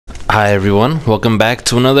Hi everyone, welcome back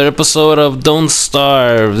to another episode of Don't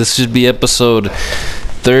Starve. This should be episode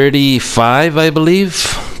 35, I believe.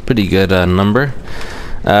 Pretty good number.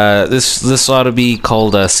 This ought to be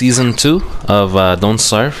called season 2 of Don't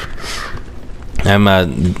Starve. I'm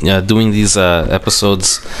doing these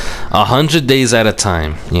episodes 100 days at a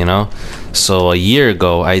time, you know. So a year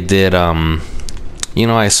ago I did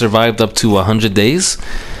I survived up to 100 days.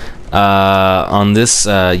 On this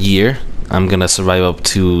year I'm gonna survive up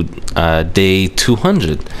to day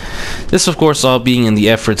 200. This, of course, all being in the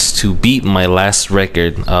efforts to beat my last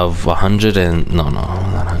record of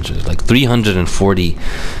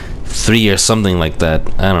 343 or something like that.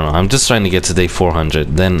 I don't know. I'm just trying to get to day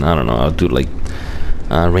 400. Then I don't know. I'll do like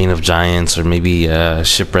Reign of Giants or maybe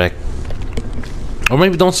Shipwreck. Or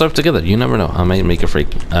maybe Don't Starve Together. You never know. I might make a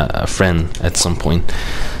friend at some point.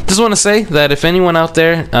 Just want to say that if anyone out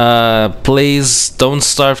there plays Don't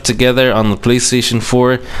Starve Together on the PlayStation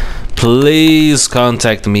 4, please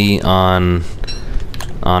contact me on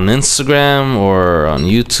Instagram or on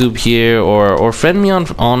YouTube here, or friend me on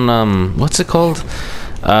what's it called?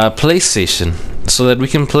 PlayStation, so that we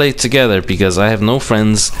can play together, because I have no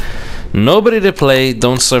friends, nobody to play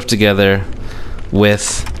Don't Starve Together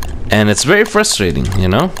with. And it's very frustrating, you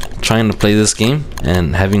know, trying to play this game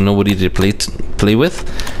and having nobody to play with.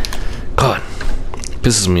 God,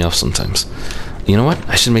 pisses me off sometimes. You know what?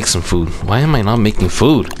 I should make some food. Why am I not making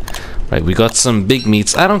food? Right, we got some big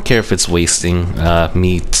meats. I don't care if it's wasting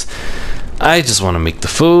meat. I just want to make the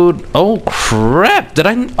food. Oh crap!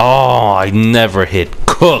 I never hit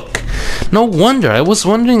cook. No wonder. I was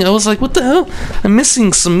wondering. I was like, what the hell? I'm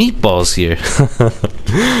missing some meatballs here.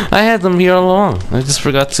 I had them here all along. I just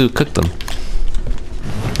forgot to cook them.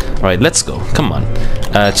 Alright, let's go. Come on.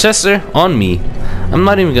 Chester, on me. I'm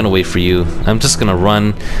not even gonna wait for you. I'm just gonna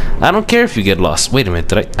run. I don't care if you get lost. Wait a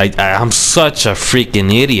minute. I'm such a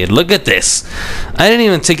freaking idiot. Look at this. I didn't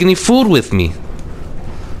even take any food with me.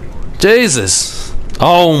 Jesus.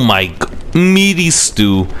 Oh my god. Meaty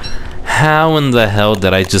stew. How in the hell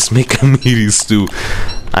did I just make a meaty stew?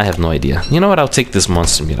 I have no idea. You know what? I'll take this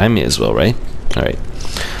monster meat. I may as well, right? Alright.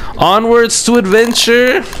 Onwards to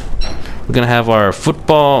adventure. We're gonna have our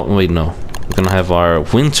football. Wait, no. We're gonna have our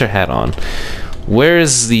winter hat on. Where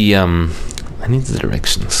is the I need the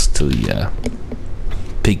directions to the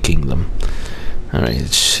Pig Kingdom. Alright,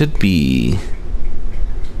 it should be.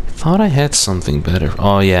 I thought I had something better.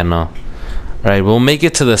 Oh yeah, no. Alright, we'll make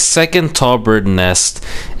it to the second tall bird nest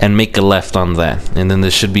and make a left on that. And then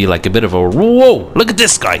there should be like a bit of a. Whoa! Look at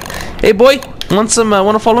this guy! Hey boy!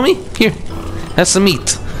 Wanna follow me? Here. Have some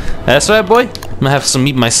meat. That's right, boy. I'm gonna have some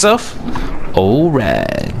meat myself.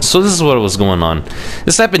 Alright. So this is what was going on.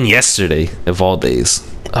 This happened yesterday, of all days.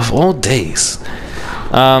 Of all days.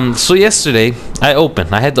 So yesterday, I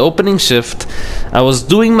had the opening shift. I was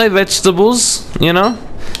doing my vegetables, you know.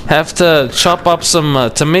 Have to chop up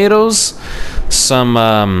some tomatoes, some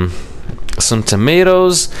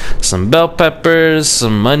tomatoes, some bell peppers,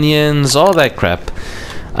 some onions, all that crap.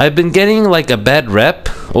 I've been getting like a bad rep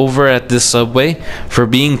over at this Subway for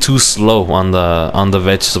being too slow on the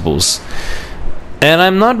vegetables. And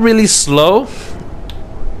I'm not really slow.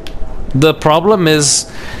 The problem is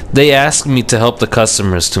they ask me to help the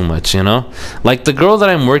customers too much, you know? Like the girl that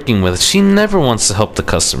I'm working with, she never wants to help the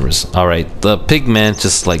customers. Alright, the pig man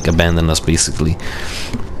just like abandoned us basically.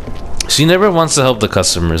 She never wants to help the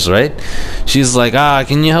customers, right? She's like,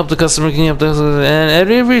 can you help the customer? Can you help the customer?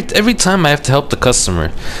 And every time I have to help the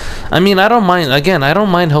customer. I mean, I don't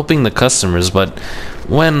mind helping the customers, but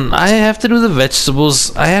when I have to do the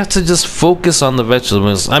vegetables, I have to just focus on the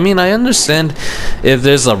vegetables. I mean, I understand if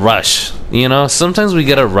there's a rush, you know? Sometimes we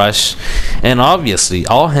get a rush, and obviously,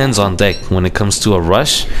 all hands on deck when it comes to a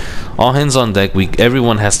rush. All hands on deck,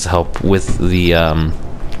 everyone has to help with the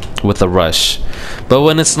rush. But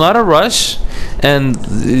when it's not a rush and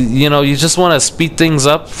you know you just want to speed things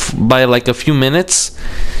up by like a few minutes,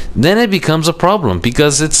 then it becomes a problem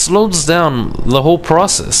because it slows down the whole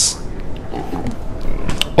process.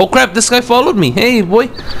 Oh crap, this guy followed me. Hey boy,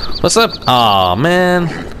 what's up? Aw man,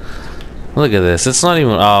 look at this. It's not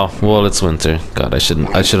even. Oh well, it's winter. God, I should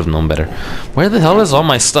have known better. Where the hell is all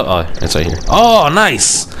my stuff? Oh, it's right here. Oh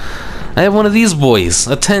nice, I have one of these boys,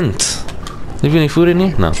 a tent. Leave any food in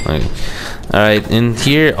here? No. Okay. Alright, in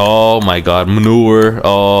here. Oh my god, manure.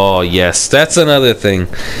 Oh yes, that's another thing.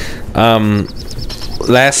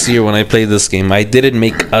 Last year when I played this game, I didn't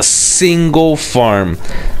make a single farm.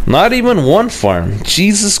 Not even one farm.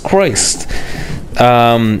 Jesus Christ.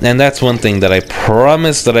 And that's one thing that I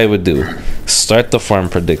promised that I would do. Start the farm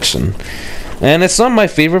prediction. And it's not my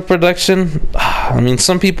favorite production. I mean,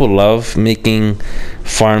 some people love making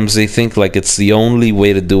farms. They think like it's the only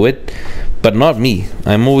way to do it, but not me.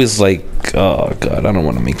 I'm always like, oh god, I don't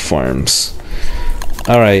want to make farms.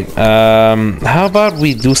 All right, how about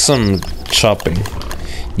we do some chopping?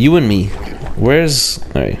 You and me. Where's...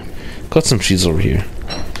 all right, got some trees over here.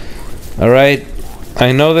 All right,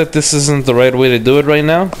 I know that this isn't the right way to do it right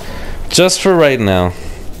now. Just for right now,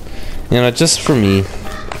 you know, just for me.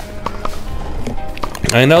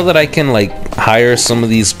 I know that I can like hire some of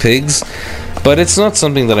these pigs, but it's not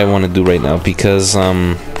something that I want to do right now because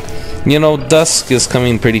you know, dusk is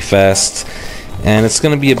coming pretty fast, and it's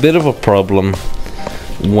gonna be a bit of a problem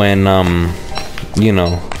when you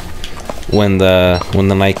know, when the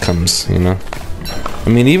night comes, you know. I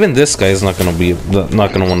mean, even this guy is not gonna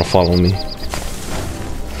want to follow me,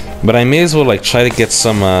 but I may as well like try to get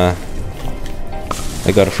some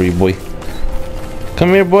I got it for you, boy. Come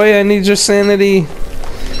here, boy, I need your sanity.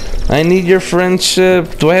 I need your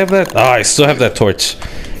friendship. Do I have that? Ah, I still have that torch.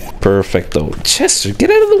 Perfecto. Chester, get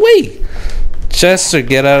out of the way. Chester,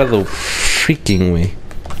 get out of the freaking way.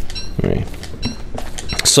 Alright.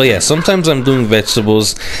 So yeah, sometimes I'm doing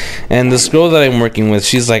vegetables, and this girl that I'm working with,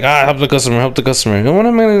 she's like, help the customer, help the customer. And what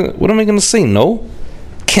am I gonna say? No?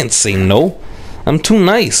 Can't say no. I'm too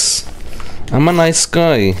nice. I'm a nice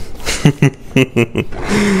guy.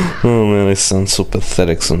 Oh man, I sound so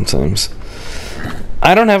pathetic sometimes.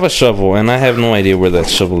 I don't have a shovel, and I have no idea where that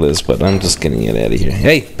shovel is, but I'm just getting it out of here.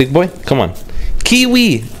 Hey, big boy, come on.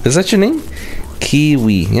 Kiwi! Is that your name?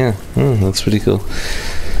 Kiwi, yeah. Oh, that's pretty cool.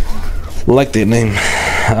 Like that name.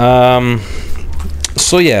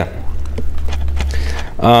 So yeah.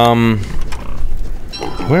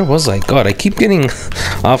 Where was I? God, I keep getting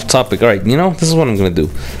off topic. Alright, you know, this is what I'm gonna do.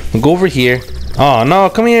 I'll go over here. Oh, no,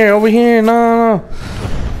 come here, over here. No.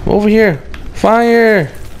 Over here. Fire!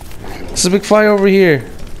 There's a big fire over here.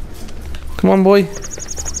 Come on, boy.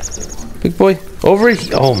 Big boy. Over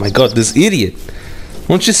here. Oh my god, this idiot.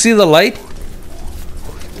 Won't you see the light?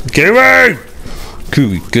 Kiwi!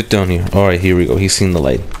 Kiwi, get down here. Alright, here we go. He's seen the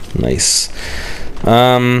light. Nice.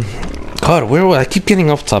 God, where was I? Keep getting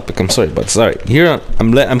off topic. I'm sorry, but alright. Here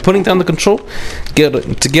I'm putting down the control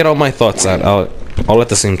to get all my thoughts out all at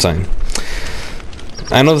the same time.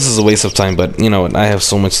 I know this is a waste of time, but you know what? I have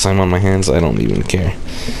so much time on my hands, I don't even care.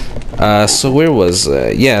 So where was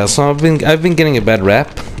yeah? So I've been getting a bad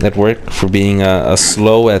rap at work for being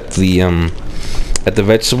slow at the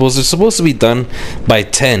vegetables. They're supposed to be done by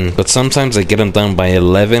 10, but sometimes I get them done by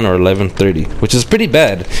 11 or 11:30, which is pretty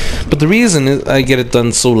bad. But the reason I get it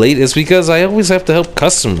done so late is because I always have to help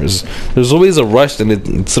customers. There's always a rush, and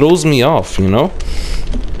it throws me off. You know,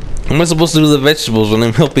 how am I supposed to do the vegetables when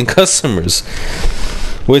I'm helping customers?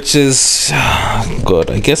 Which is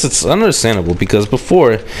good. I guess it's understandable because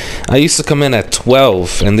before I used to come in at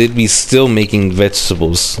 12 and they'd be still making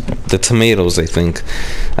vegetables. The tomatoes, I think.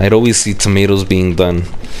 I'd always see tomatoes being done.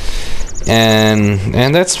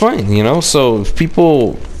 And that's fine, you know? So if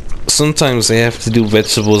people sometimes they have to do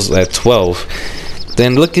vegetables at 12,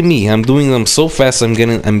 then look at me. I'm doing them so fast I'm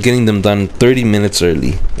getting them done 30 minutes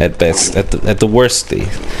early at best. At the worst day.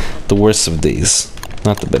 The worst of days.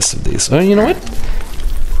 Not the best of days. Oh, you know what?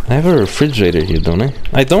 I have a refrigerator here, don't I?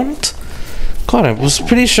 I don't? God, I was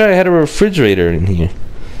pretty sure I had a refrigerator in here.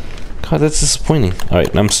 God, that's disappointing.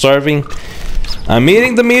 Alright, I'm starving. I'm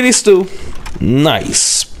eating the meaty stew.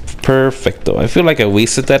 Nice. Perfecto. I feel like I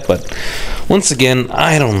wasted that, but once again,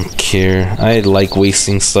 I don't care. I like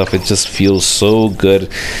wasting stuff. It just feels so good.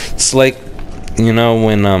 It's like, you know,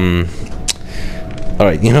 when,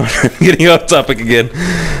 alright, you know, I'm getting off topic again.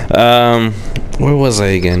 Where was I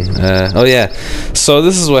again? Oh yeah. So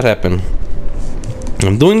this is what happened.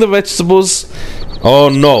 I'm doing the vegetables. Oh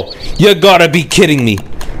no. You gotta be kidding me.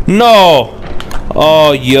 No.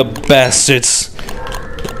 Oh, you bastards.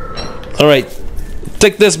 Alright.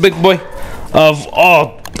 Take this, big boy. Of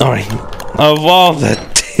all the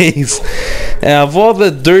days. And of all the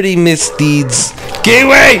dirty misdeeds.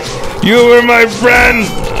 Kiwi! You were my friend!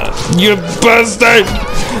 You bastard!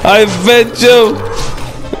 I fed you!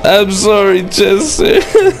 I'm sorry, Chester.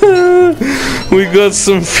 We got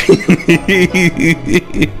some free.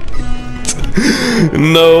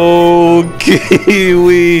 No,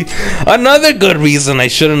 Kiwi. Another good reason I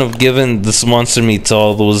shouldn't have given this monster meat to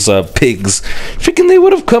all those pigs. Freaking, they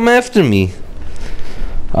would have come after me.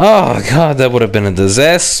 Oh god, that would have been a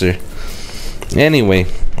disaster. Anyway,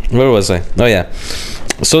 where was I? Oh yeah.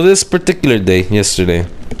 So this particular day, yesterday,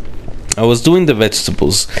 I was doing the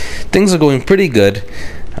vegetables. Things are going pretty good.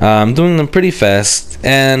 I'm doing them pretty fast,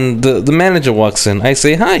 and the manager walks in. I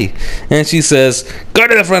say hi, and she says, "Go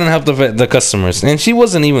to the front and help the customers." And she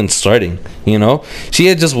wasn't even starting, you know. She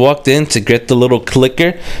had just walked in to get the little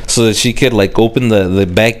clicker so that she could like open the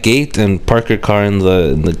back gate and park her car in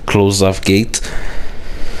the closed off gate.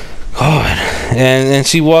 God. And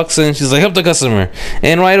she walks in, she's like, "Help the customer,"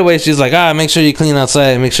 and right away she's like, "Make sure you clean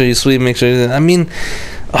outside, make sure you sweep, make sure you..." I mean,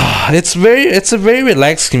 it's a very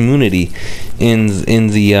relaxed community in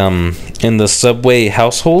the Subway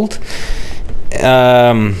household.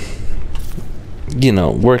 You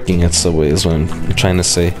know, working at Subway is what I'm trying to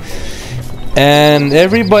say. And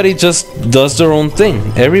everybody just does their own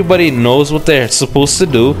thing. Everybody knows what they're supposed to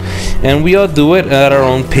do, and we all do it at our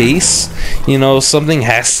own pace. You know, something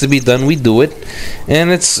has to be done, we do it,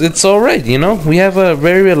 and it's all right. You know, we have a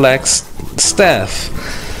very relaxed staff.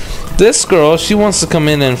 This girl, she wants to come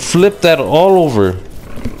in and flip that all over.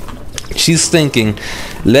 She's thinking,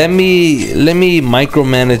 let me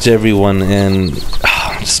micromanage everyone and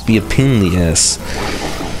just be a pain in the ass.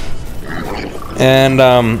 And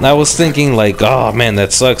I was thinking like, oh man,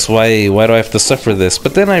 that sucks. Why do I have to suffer this?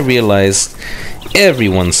 But then I realized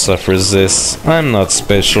everyone suffers this. I'm not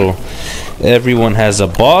special. Everyone has a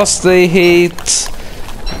boss they hate.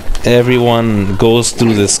 Everyone goes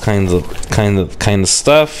through this kind of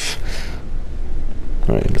stuff.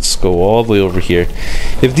 All right, let's go all the way over here.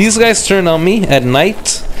 If these guys turn on me at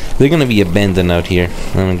night, they're gonna be abandoned out here.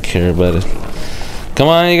 I don't care about it. Come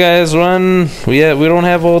on, you guys, run. We don't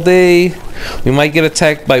have all day. We might get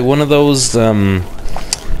attacked by one of those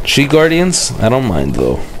tree guardians. I don't mind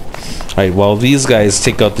though. Alright, while these guys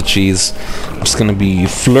take out the cheese, I'm just gonna be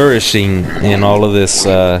flourishing in all of this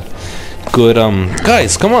good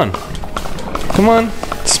guys, come on. Come on.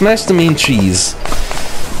 Smash the mean cheese.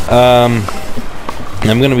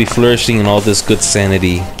 I'm gonna be flourishing in all this good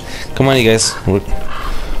sanity. Come on, you guys.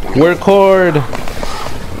 Work hard.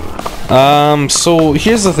 So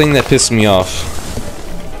here's the thing that pissed me off.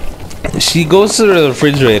 She goes to the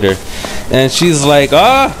refrigerator and she's like,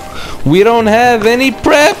 we don't have any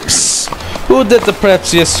preps. Who did the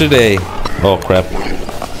preps yesterday? Oh crap.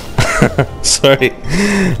 Sorry.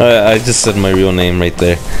 I just said my real name right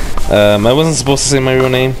there. I wasn't supposed to say my real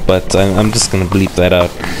name, but I'm just gonna bleep that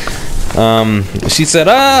out. She said,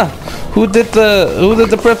 who did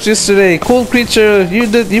the preps yesterday? Coldcreature,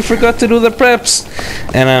 you forgot to do the preps.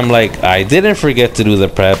 And I'm like, I didn't forget to do the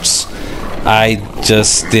preps. I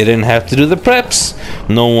just didn't have to do the preps.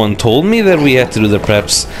 No one told me that we had to do the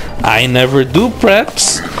preps. I never do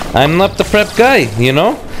preps. I'm not the prep guy, you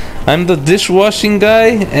know? I'm the dishwashing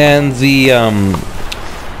guy and the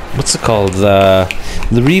what's it called? The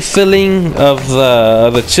refilling of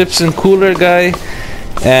the chips and cooler guy.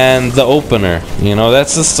 And the opener, you know,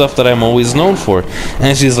 that's the stuff that I'm always known for.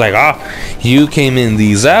 And she's like, you came in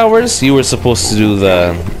these hours. You were supposed to do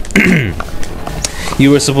the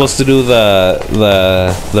the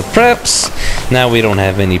preps. Now we don't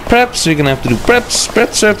have any preps. You're gonna have to do preps.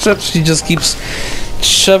 She just keeps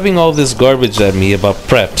shoving all this garbage at me about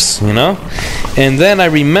preps, you know. And then I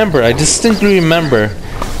distinctly remember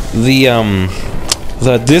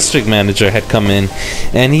the district manager had come in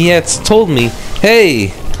and he had told me,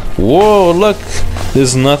 hey, whoa, look,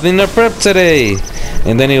 there's nothing to prep today.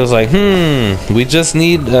 And then he was like, we just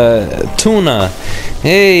need tuna.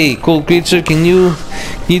 Hey, Coldcreature, can you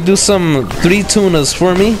do 3 tunas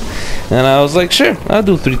for me? And I was like, sure, I'll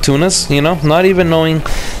do 3 tunas, you know, not even knowing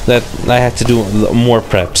that I had to do more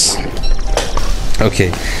preps.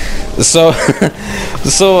 Okay. So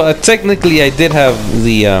technically I did have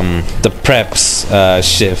the preps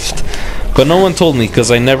shift, but no one told me because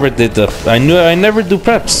I never did I never do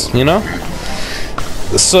preps, you know.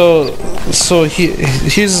 So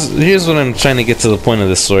here's what I'm trying to get to the point of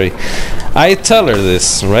this story. I tell her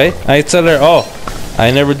this, right? I tell her, I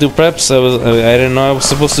never do preps. I didn't know I was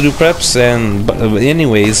supposed to do preps, but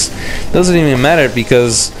anyways, doesn't even matter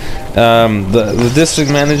because the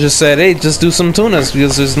district manager said, hey, just do some tunas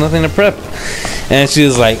because there's nothing to prep. And she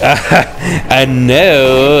was like, I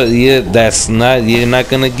know, you're not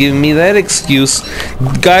gonna give me that excuse.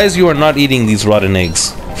 Guys, you are not eating these rotten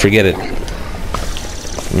eggs. Forget it.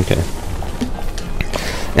 Okay.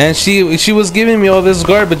 And she was giving me all this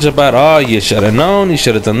garbage about, you should have known, you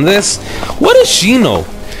should have done this. What does she know?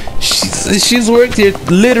 She's worked here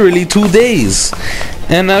literally 2 days,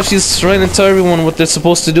 and now she's trying to tell everyone what they're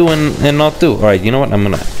supposed to do and not do. All right, you know what? I'm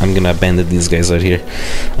gonna abandon these guys out here.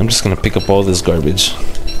 I'm just gonna pick up all this garbage.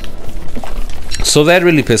 So that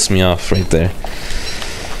really pissed me off right there.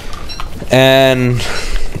 And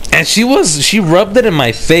she rubbed it in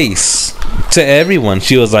my face to everyone.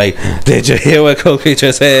 She was like, "Did you hear what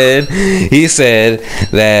Coldcreature said? He said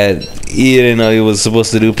that he didn't know he was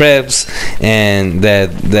supposed to do preps, and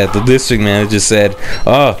that the district manager said,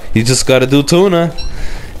 oh, you just gotta do tuna."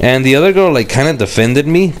 And the other girl like kind of defended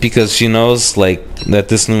me because she knows like that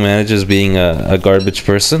this new manager is being a garbage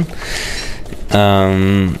person.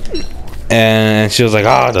 And she was like,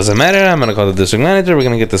 "Oh, it doesn't matter. I'm gonna call the district manager. We're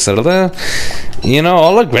gonna get this settled out." You know,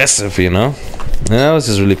 all aggressive. You know, and that was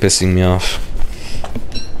just really pissing me off.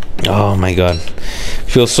 Oh my god,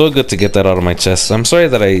 feels so good to get that out of my chest. I'm sorry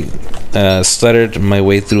that I stuttered my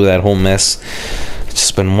way through that whole mess.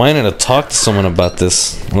 Just been wanting to talk to someone about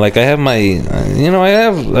this. Like I have my, I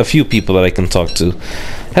have a few people that I can talk to.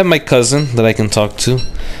 I have my cousin that I can talk to,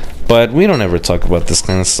 but we don't ever talk about this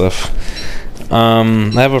kind of stuff. I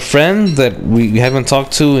have a friend that we haven't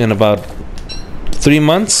talked to in about 3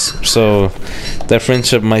 months, so that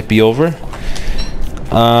friendship might be over.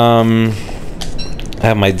 I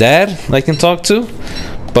have my dad I can talk to,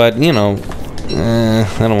 but I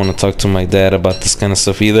don't want to talk to my dad about this kind of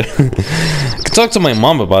stuff either. I can talk to my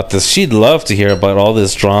mom about this. She'd love to hear about all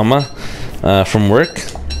this drama from work,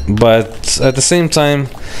 but at the same time,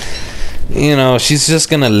 she's just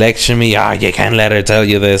gonna lecture me. You can't let her tell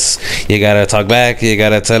you this. You gotta talk back. You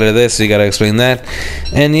gotta tell her this. You gotta explain that.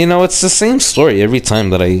 And it's the same story every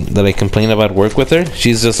time that I complain about work with her.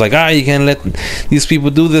 She's just like, you can't let these people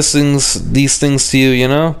do these things to you,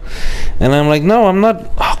 And I'm like, no, I'm not.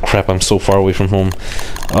 Oh crap! I'm so far away from home.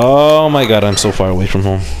 Oh my god, I'm so far away from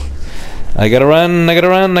home. I gotta run. I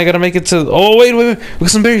gotta make it to. Oh wait! We got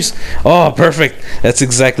some berries. Oh, perfect. That's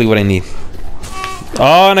exactly what I need.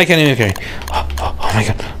 Oh, and I can't even carry. Oh my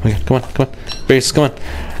god. Come on. Berries, come on.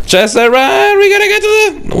 Chester, run!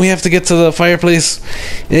 We have to get to the fireplace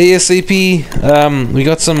ASAP. We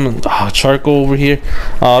got some charcoal over here.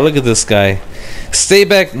 Oh, look at this guy. Stay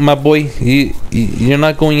back, my boy. You're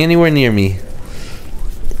not going anywhere near me.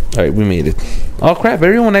 Alright, we made it. Oh crap,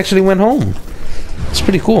 everyone actually went home. It's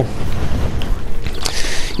pretty cool.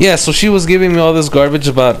 Yeah, so she was giving me all this garbage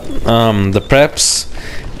about the preps,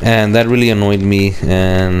 and that really annoyed me.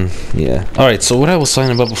 And yeah, alright, so what I was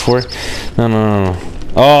talking about before, no,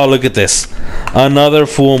 oh, look at this, another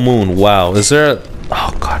full moon. Wow, is there a,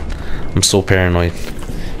 oh god, I'm so paranoid,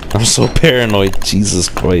 Jesus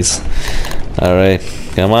Christ. Alright,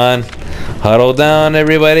 come on, huddle down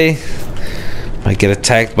everybody. I get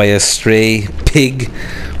attacked by a stray pig.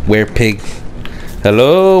 Where pig?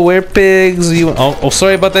 Hello, where pigs? You? Oh,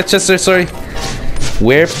 sorry about that, Chester. Sorry.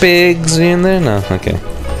 Where pigs? Are you in there? No. Okay.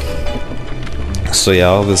 So yeah,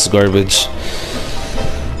 all this garbage.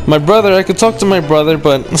 My brother. I could talk to my brother,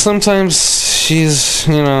 but sometimes he's,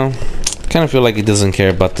 kind of feel like he doesn't care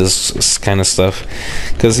about this kind of stuff,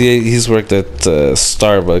 because he's worked at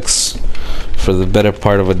Starbucks for the better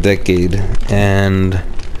part of a decade, and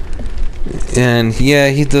yeah,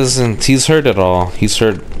 he doesn't. He's heard it all. He's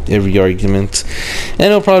heard every argument,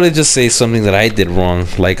 and he'll probably just say something that I did wrong,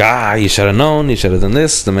 like, you should have known, you should have done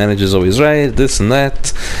this, the manager's always right, this and that,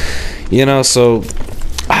 so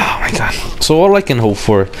oh my god. So all I can hope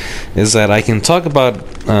for is that I can talk about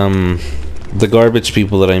the garbage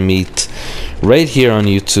people that I meet right here on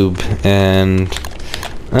YouTube, and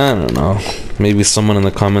I don't know, maybe someone in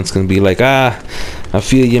the comments can be like, I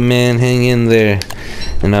feel you, man, hang in there,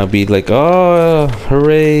 and I'll be like, oh,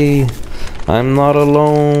 hooray, I'm not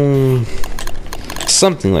alone.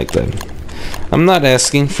 Something like that. I'm not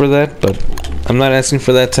asking for that,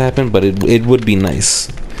 to happen, but it would be nice.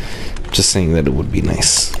 Just saying that it would be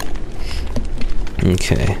nice.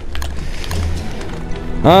 Okay.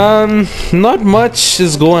 Not much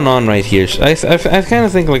is going on right here. I kind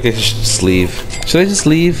of think like I should just leave. Should I just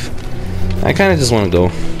leave? I kind of just want to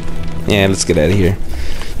go. Yeah, let's get out of here.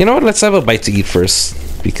 You know what? Let's have a bite to eat first,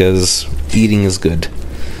 because eating is good.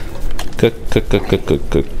 Cook.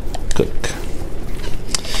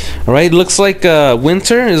 Alright, looks like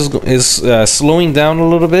winter is slowing down a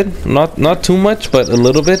little bit. Not too much, but a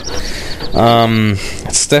little bit.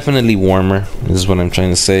 It's definitely warmer, is what I'm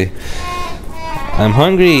trying to say. I'm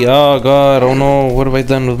hungry. Oh god, oh no, what have I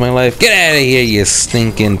done with my life? Get out of here, you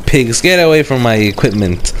stinking pigs. Get away from my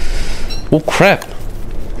equipment. Oh crap.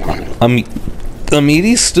 A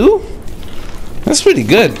meaty stew? That's pretty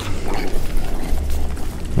good.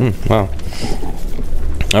 Wow.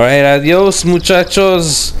 Alright, adios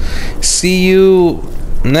muchachos. See you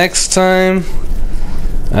next time.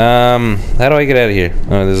 How do I get out of here?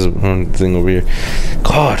 Oh, there's one thing over here.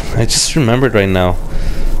 God, I just remembered right now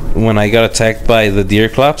when I got attacked by the deer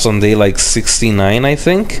claps on day like 69, I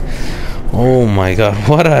think. Oh my god,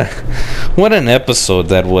 what an episode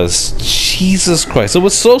that was. Jesus Christ. It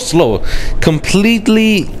was so slow.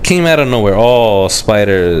 Completely came out of nowhere. Oh,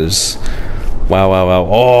 spiders. Wow, wow, wow.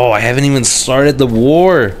 Oh, I haven't even started the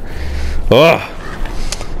war. Oh.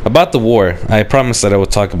 About the war, I promised that I would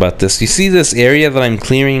talk about this. You see this area that I'm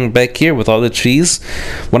clearing back here with all the trees?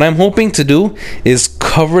 What I'm hoping to do is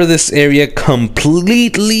cover this area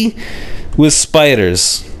completely with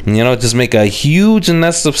spiders. You know, just make a huge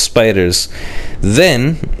nest of spiders.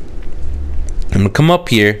 Then I'm gonna come up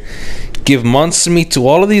here, give monster meat to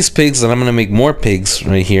all of these pigs, and I'm gonna make more pigs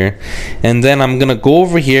right here. And then I'm gonna go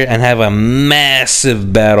over here and have a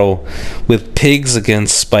massive battle with pigs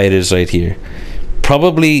against spiders right here.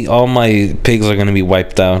 Probably all my pigs are gonna be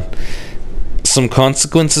wiped out. Some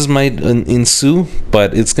consequences might ensue,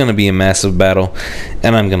 but it's gonna be a massive battle,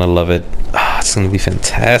 and I'm gonna love it. It's gonna be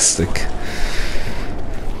fantastic.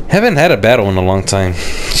 Haven't had a battle in a long time.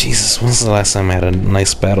 Jesus, when's the last time I had a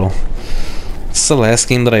nice battle? It's the last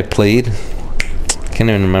game that I played. Can't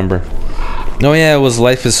even remember. Oh yeah, it was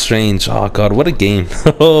Life is Strange. Oh god, what a game.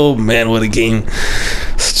 Oh man, what a game.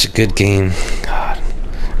 Such a good game. God.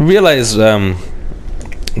 I realized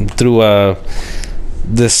through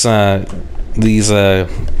these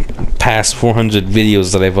past 400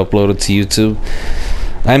 videos that I've uploaded to YouTube,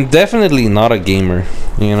 I'm definitely not a gamer.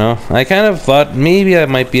 You know, I kind of thought maybe I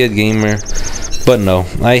might be a gamer, but no,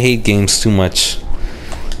 I hate games too much.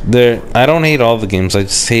 I don't hate all the games, I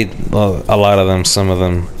just hate a lot of them, some of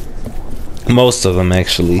them, most of them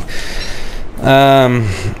actually. And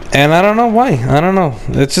I don't know why. I don't know.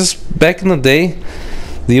 It's just back in the day,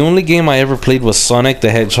 the only game I ever played was Sonic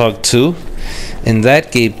the Hedgehog 2, and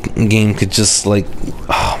that game could just like,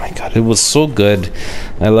 oh my god, it was so good.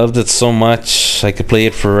 I loved it so much. I could play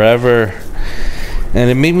it forever, and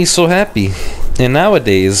it made me so happy. And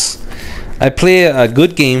nowadays, I play a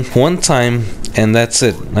good game one time, and that's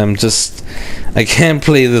it. I can't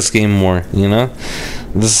play this game more, you know?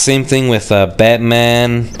 The same thing with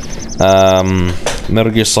Batman,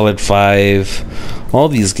 Metal Gear Solid 5, all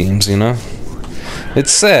these games, you know?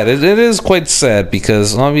 It's sad. It is quite sad,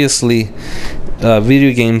 because obviously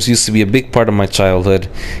video games used to be a big part of my childhood,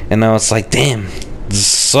 and now it's like, damn, this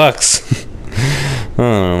sucks. I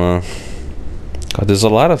don't know. God, there's a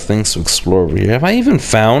lot of things to explore over here. Have I even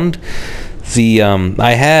found the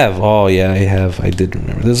I have. Oh yeah, I have. I did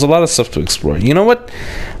remember. There's a lot of stuff to explore. You know what?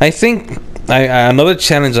 I think another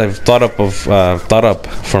challenge I've thought up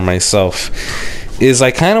for myself is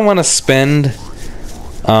I kind of want to spend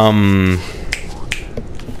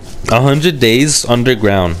 100 days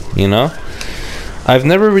underground. You know, I've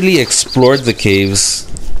never really explored the caves.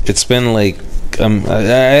 It's been like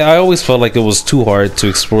I always felt like it was too hard to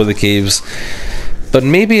explore the caves. But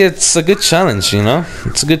maybe it's a good challenge, you know?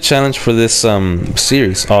 It's a good challenge for this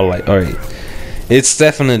series. Alright. It's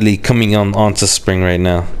definitely coming onto spring right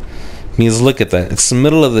now. Because look at that. It's the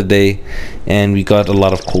middle of the day, and we got a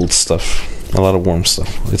lot of cold stuff. A lot of warm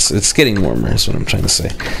stuff. It's getting warmer is what I'm trying to say.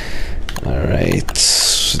 Alright.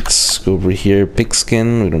 Let's go over here.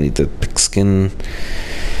 Pigskin. We don't need that pigskin.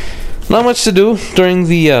 Not much to do during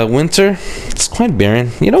the winter. It's quite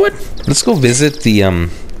barren. You know what? Let's go visit the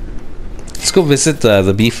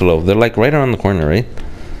the beefalo. They're like right around the corner, right?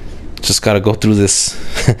 Just gotta go through this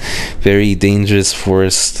very dangerous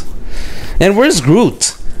forest. And where's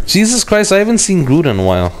Groot? Jesus Christ, I haven't seen Groot in a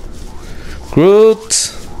while.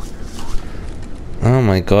 Groot! Oh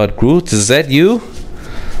my god, Groot, is that you?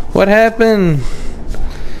 What happened?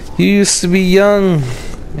 You used to be young,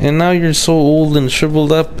 and now you're so old and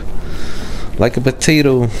shriveled up like a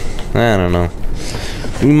potato. I don't know.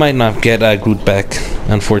 We might not get Groot back,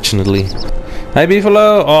 unfortunately. Hi,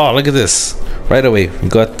 beefalo! Oh, look at this. Right away, we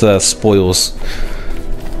got spoils.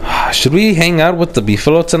 Should we hang out with the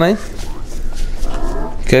beefalo tonight?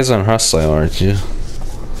 You guys aren't hostile, aren't you?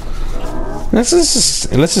 Let's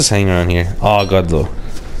just hang around here. Oh god, though.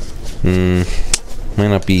 Might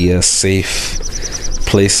not be a safe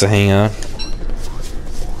place to hang out.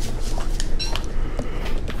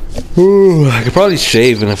 Ooh, I could probably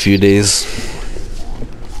shave in a few days.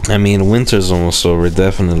 I mean, winter's almost over.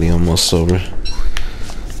 Definitely almost over.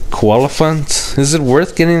 Koalefant? Is it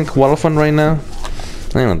worth getting a Koalefant right now?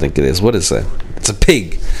 I don't think it is. What is that? It's a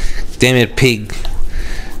pig. Damn it, pig.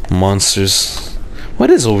 Monsters.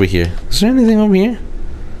 What is over here? Is there anything over here?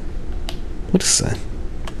 What is that?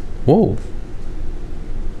 Whoa.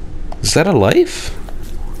 Is that a life?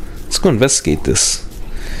 Let's go investigate this.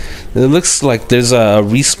 It looks like there's a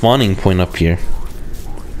respawning point up here.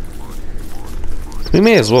 We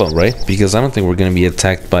may as well, right? Because I don't think we're going to be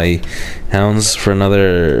attacked by hounds for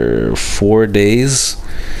another 4 days.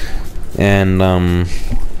 And I'm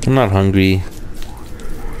not hungry.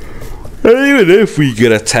 And even if we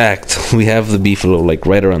get attacked, we have the beefalo like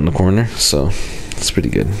right around the corner, so it's pretty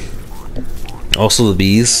good. Also the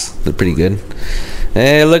bees, they're pretty good.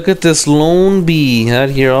 Hey, look at this lone bee out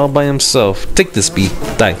here all by himself. Take this bee,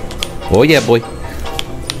 die. Oh yeah, boy.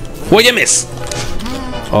 Oh, you miss.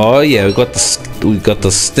 Oh yeah, we got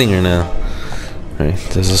the stinger now. All right,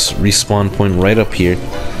 there's this respawn point right up here.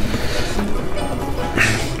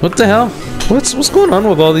 What the hell? What's going on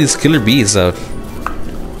with all these killer bees out?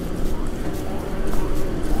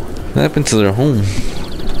 What happened to their home?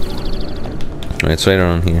 Alright, it's right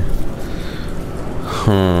around here.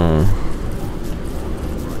 Huh.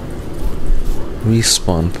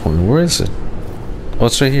 Respawn point. Where is it? Oh,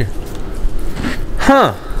 it's right here.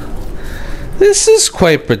 Huh. This is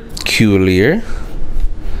quite peculiar.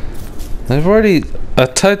 I've already... A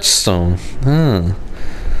touchstone. Huh.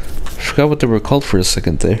 Forgot what they were called for a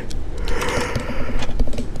second there.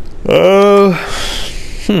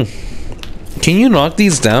 Can you knock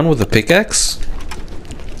these down with a pickaxe?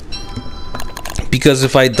 Because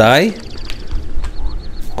if I die...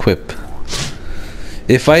 Quip.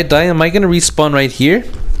 If I die, am I gonna respawn right here?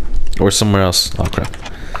 Or somewhere else? Oh crap.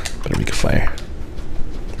 Better make a fire.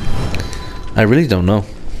 I really don't know.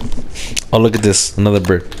 Oh, look at this. Another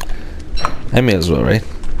bird. I may as well, right?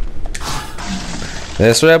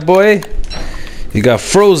 That's right, boy. You got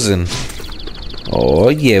frozen. Oh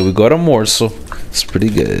yeah, we got a morsel. It's pretty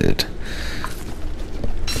good.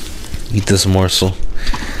 Eat this morsel.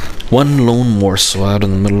 One lone morsel out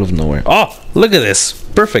in the middle of nowhere. Oh, look at this.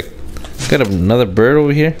 Perfect. Got another bird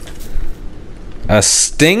over here. A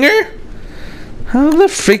stinger? How the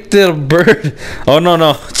frick did a bird? Oh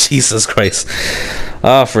no. Jesus Christ.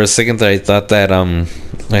 For a second there I thought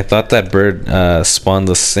that bird spawned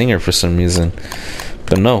the stinger for some reason.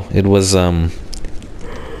 But no, it was that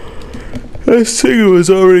stinger was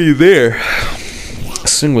already there. The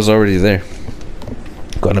stinger was already there.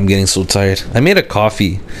 God, I'm getting so tired. I made a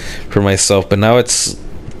coffee for myself, but now it's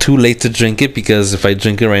too late to drink it because if I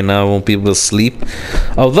drink it right now, I won't be able to sleep.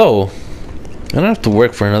 Although, I don't have to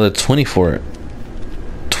work for another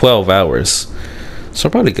 12 hours. So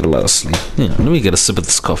I'll probably get a lot of sleep. Yeah, let me get a sip of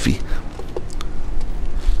this coffee.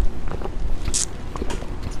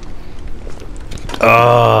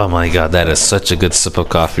 Oh my god, that is such a good sip of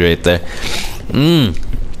coffee right there.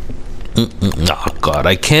 Oh god,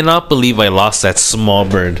 I cannot believe I lost that small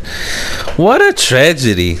bird. What a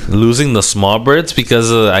tragedy, losing the small birds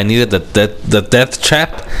because I needed the death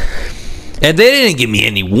trap. And they didn't give me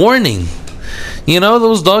any warning. You know,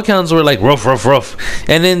 those dog hounds were like ruff.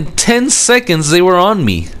 And in 10 seconds they were on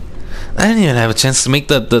me. I didn't even have a chance to make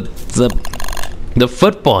the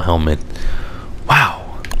football helmet. Wow.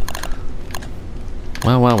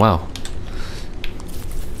 Wow.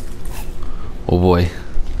 Oh boy.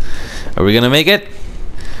 Are we gonna make it?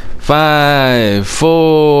 5,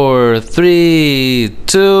 4, 3,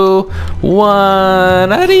 2,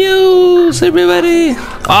 1. Adios, everybody.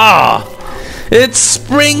 Ah, it's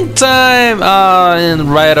springtime.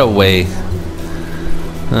 And right away.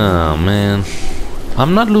 Oh man,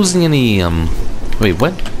 I'm not losing any. Wait,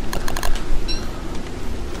 what?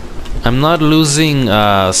 I'm not losing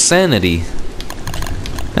sanity.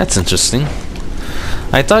 That's interesting.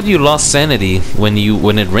 I thought you lost sanity when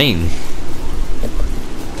it rained.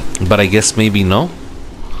 But I guess maybe no.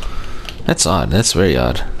 That's odd. That's very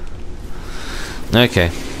odd.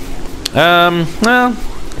 Okay. Well,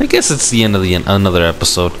 I guess it's the end of another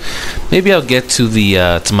episode. Maybe I'll get to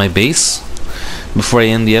to my base before I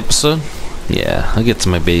end the episode. Yeah, I'll get to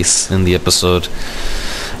my base in the episode.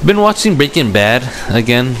 I've been watching Breaking Bad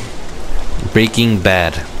again. Breaking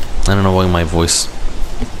Bad. I don't know why my voice.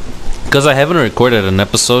 Because I haven't recorded an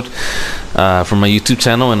episode for my YouTube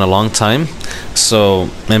channel in a long time. So,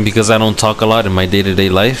 and because I don't talk a lot in my day-to-day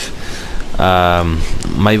life,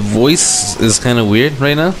 my voice is kind of weird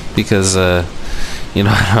right now because you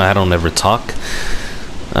know, I don't ever talk.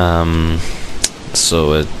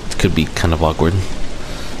 So it could be kind of awkward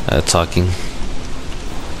talking.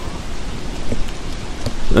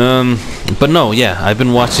 But no, yeah, I've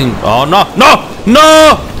been watching. Oh no!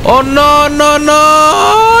 Oh no!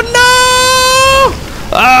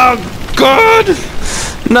 Oh god!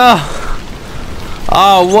 No!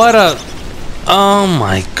 Oh, what a... Oh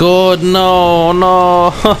my god, no!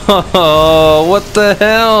 What the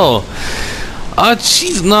hell? Oh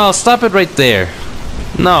jeez, no, stop it right there.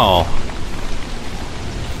 No.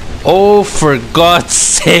 Oh, for God's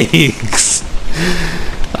sakes.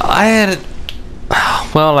 I had...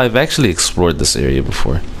 Well, I've actually explored this area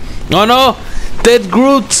before. Oh no! Dead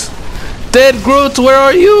Groot! Dead Groot, where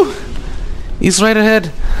are you? He's right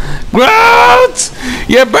ahead. Groot!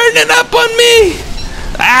 You're burning up on me!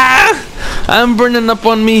 Ah! I'm burning up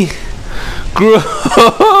on me. Groot!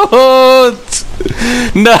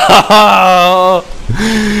 No!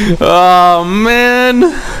 Oh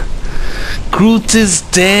man! Groot is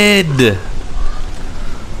dead!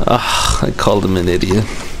 I called him an idiot.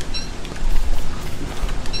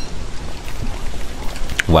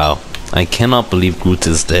 Wow, I cannot believe Groot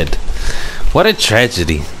is dead. What a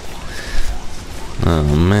tragedy. Oh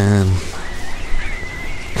man.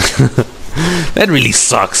 That really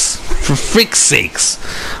sucks. For frick's sakes.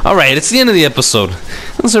 Alright, it's the end of the episode.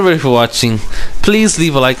 Thanks everybody for watching. Please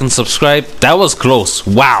leave a like and subscribe. That was close.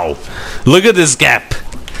 Wow. Look at this gap.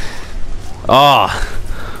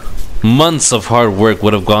 Months of hard work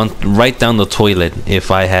would have gone right down the toilet if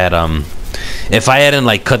I hadn't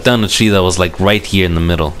like cut down the tree that was like right here in the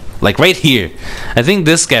middle. Like right here. I think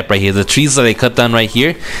this gap right here, the trees that I cut down right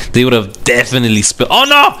here, they would have definitely spilled. Oh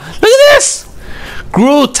no! Look at this!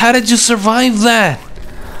 Groot, how did you survive that?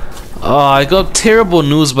 Oh, I got terrible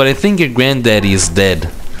news, but I think your granddaddy is dead.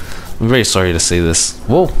 I'm very sorry to say this.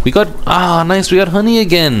 Whoa, we got, nice, we got honey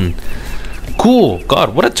again. Cool,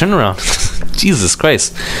 God, what a turnaround. Jesus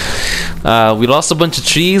Christ. We lost a bunch of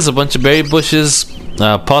trees, a bunch of berry bushes,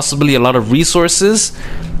 possibly a lot of resources.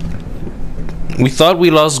 We thought we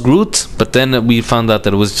lost Groot, but then we found out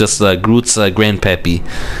that it was just Groot's grandpappy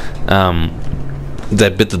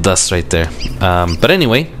that bit the dust right there. But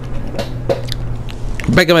anyway,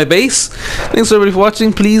 back at my base. Thanks everybody for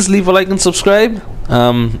watching. Please leave a like and subscribe.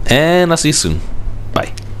 And I'll see you soon.